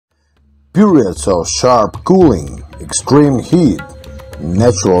Periods of sharp cooling, extreme heat,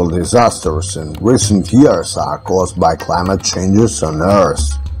 natural disasters in recent years are caused by climate changes on Earth.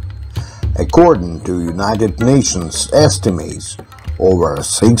 According to United Nations estimates, over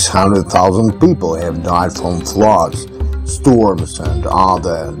 600,000 people have died from floods, storms, and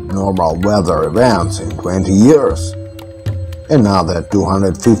other normal weather events in 20 years. Another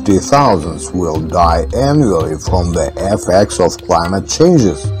 250,000 will die annually from the effects of climate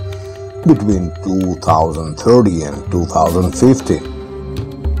changes between 2030 and 2050.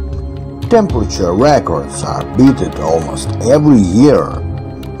 Temperature records are beaten almost every year.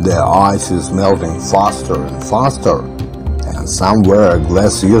 The ice is melting faster and faster, and somewhere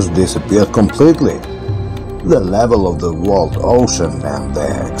glaciers disappeared completely. The level of the world ocean and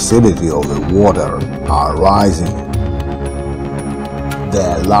the acidity of the water are rising.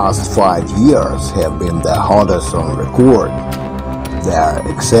 The last 5 years have been the hottest on record. The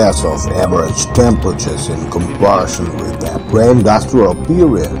excess of average temperatures in comparison with the pre-industrial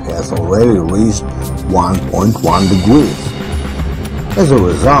period has already reached 1.1 degrees. As a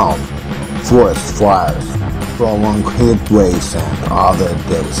result, forest fires, prolonged heat waves, and other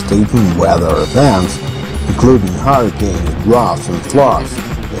devastating weather events, including hurricanes, droughts, and floods,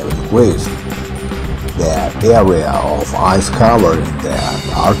 have increased. The area of ice cover in the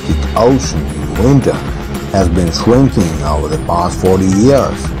Arctic Ocean in winter has been shrinking over the past 40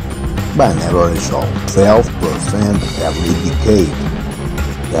 years by an average of 12% every decade.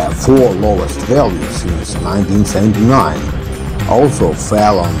 The four lowest values since 1979 also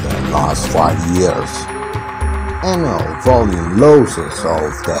fell on the last 5 years. Annual volume losses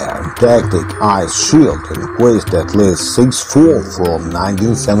of the Antarctic ice shield increased at least sixfold from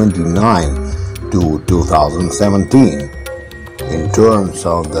 1979 to 2017. In terms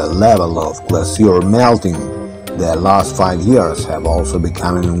of the level of glacier melting, the last 5 years have also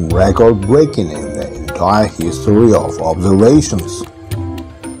become record-breaking in the entire history of observations.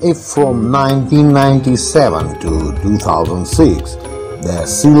 If from 1997 to 2006, the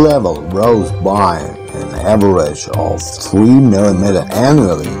sea level rose by an average of 3 mm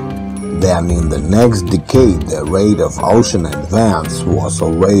annually, then in the next decade the rate of ocean advance was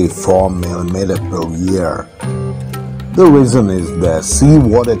already 4 mm per year. The reason is the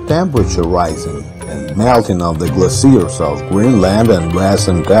seawater temperature rising and melting of the glaciers of Greenland and West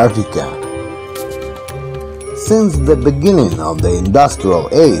Antarctica. Since the beginning of the industrial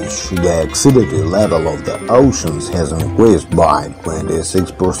age, the acidity level of the oceans has increased by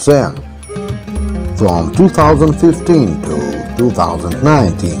 26%. From 2015 to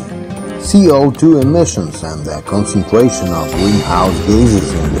 2019, CO2 emissions and the concentration of greenhouse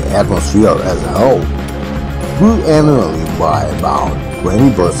gases in the atmosphere as a whole grew annually by about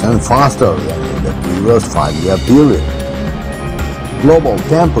 20% faster than in the previous 5-year period. Global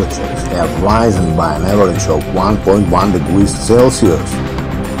temperatures have risen by an average of 1.1 degrees Celsius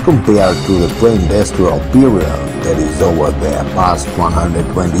compared to the pre-industrial period, that is over the past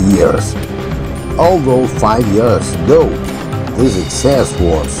 120 years. Although 5 years ago, this excess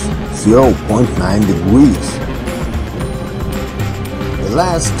was 0.9 degrees. The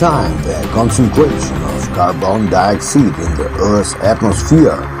last time the concentration of carbon dioxide in the Earth's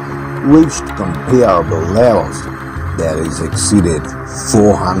atmosphere reached comparable levels, that is exceeded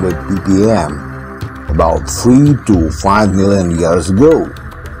 400 ppm, about 3 to 5 million years ago.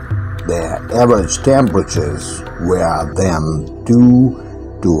 The average temperatures were then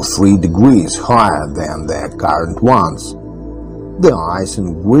 2 to 3 degrees higher than the current ones. The ice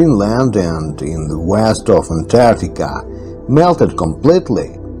in Greenland and in the west of Antarctica melted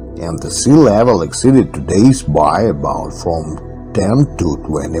completely, and the sea level exceeded today's by about from 10 to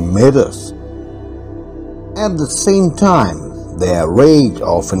 20 meters. At the same time, the rate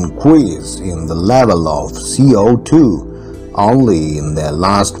of increase in the level of CO2 only in the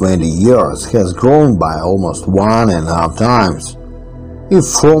last 20 years has grown by almost 1.5 times. If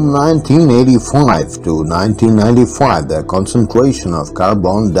from 1985 to 1995 the concentration of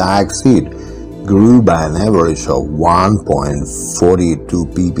carbon dioxide grew by an average of 1.42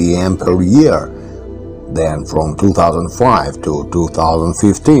 ppm per year, then from 2005 to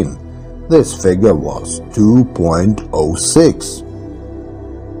 2015, this figure was 2.06.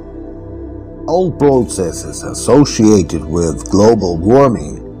 All processes associated with global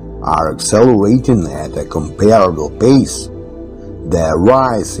warming are accelerating at a comparable pace. The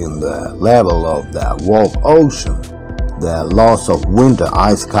rise in the level of the world ocean, the loss of winter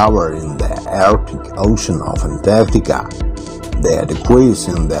ice cover in the Arctic Ocean of Antarctica, the decrease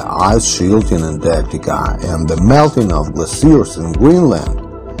in the ice shield in Antarctica, and the melting of glaciers in Greenland,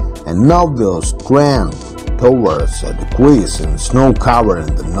 an obvious trend towards a decrease in snow cover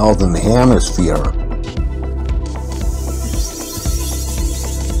in the northern hemisphere.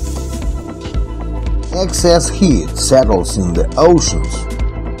 Excess heat settles in the oceans.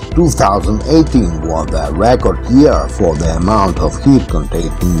 2018 was a record year for the amount of heat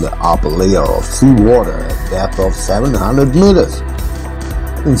contained in the upper layer of seawater at a depth of 700 meters.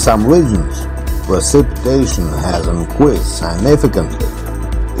 In some regions, precipitation has increased significantly.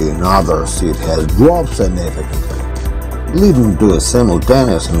 In others, it has dropped significantly, leading to a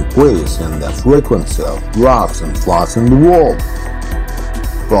simultaneous increase in the frequency of droughts and floods in the world.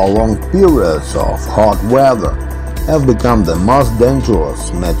 Prolonged periods of hot weather have become the most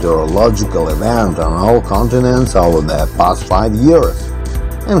dangerous meteorological event on all continents over the past 5 years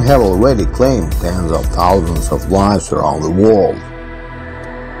and have already claimed tens of thousands of lives around the world.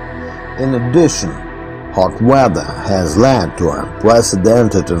 In addition, hot weather has led to an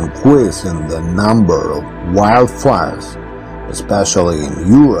unprecedented increase in the number of wildfires, especially in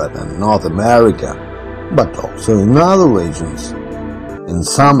Europe and North America, but also in other regions. In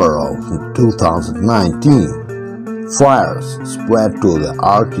summer of 2019, fires spread to the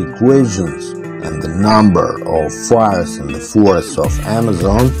Arctic regions, and the number of fires in the forests of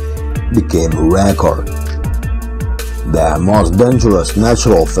Amazon became a record. The most dangerous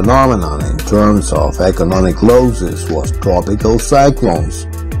natural phenomenon in terms of economic losses was tropical cyclones,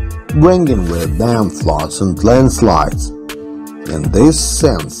 bringing with them floods and landslides. In this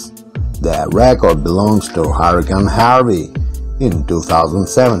sense, the record belongs to Hurricane Harvey in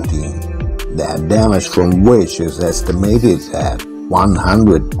 2017, the damage from which is estimated at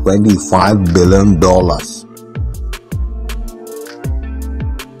 $125 billion.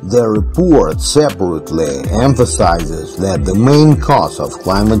 The report separately emphasizes that the main cause of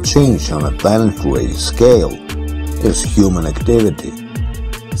climate change on a planetary scale is human activity.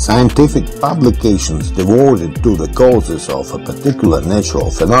 Scientific publications devoted to the causes of a particular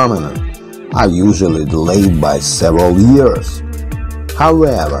natural phenomenon are usually delayed by several years.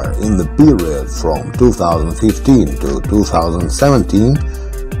 However, in the period from 2015 to 2017,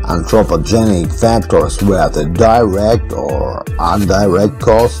 anthropogenic factors were the direct or indirect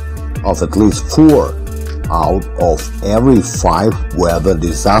cause of at least 4 out of every 5 weather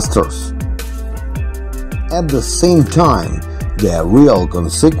disasters. At the same time, the real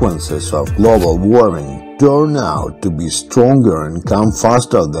consequences of global warming turn out to be stronger and come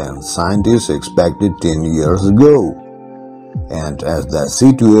faster than scientists expected 10 years ago. And as the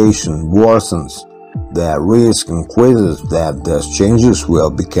situation worsens, the risk increases that these changes will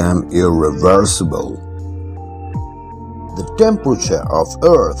become irreversible. The temperature of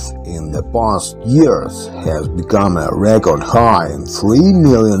Earth in the past years has become a record high in 3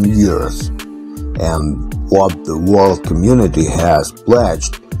 million years, and what the world community has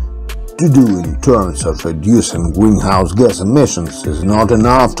pledged to do in terms of reducing greenhouse gas emissions is not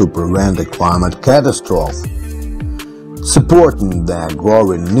enough to prevent a climate catastrophe. Supporting the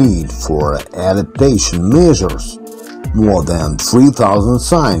growing need for adaptation measures, more than 3,000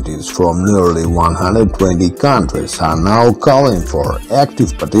 scientists from nearly 120 countries are now calling for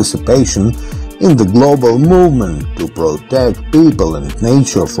active participation in the global movement to protect people and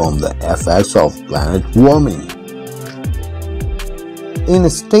nature from the effects of planet warming. In a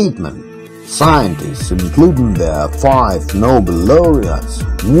statement, scientists, including the 5 Nobel laureates,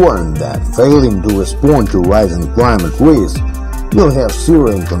 warned that failing to respond to rising climate risk will have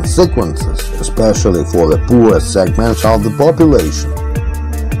serious consequences, especially for the poorest segments of the population.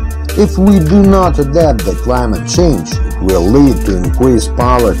 If we do not adapt to climate change, it will lead to increased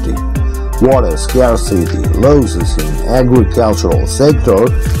poverty, water scarcity, losses in agricultural sector,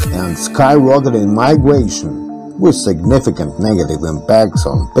 and skyrocketing migration, with significant negative impacts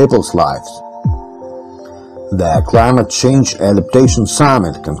on people's lives. The Climate Change Adaptation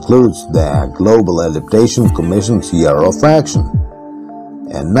Summit concludes the Global Adaptation Commission's Year of Action.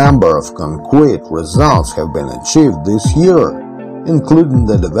 A number of concrete results have been achieved this year, including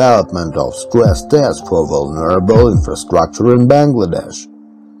the development of stress tests for vulnerable infrastructure in Bangladesh.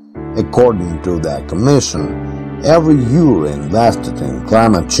 According to the Commission, every euro invested in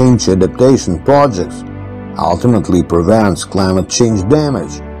climate change adaptation projects ultimately prevents climate change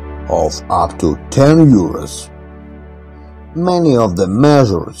damage of up to 10 euros. Many of the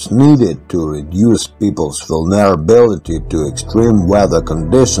measures needed to reduce people's vulnerability to extreme weather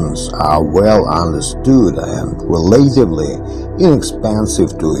conditions are well understood and relatively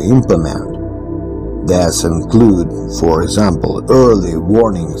inexpensive to implement. These include, for example, early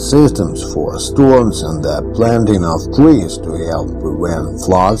warning systems for storms and the planting of trees to help prevent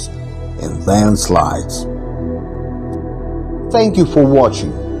floods and landslides. Thank you for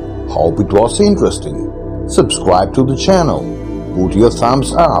watching. Hope it was interesting. subscribe to the channel, put your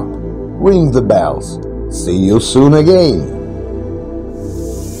thumbs up, ring the bells. See you soon again.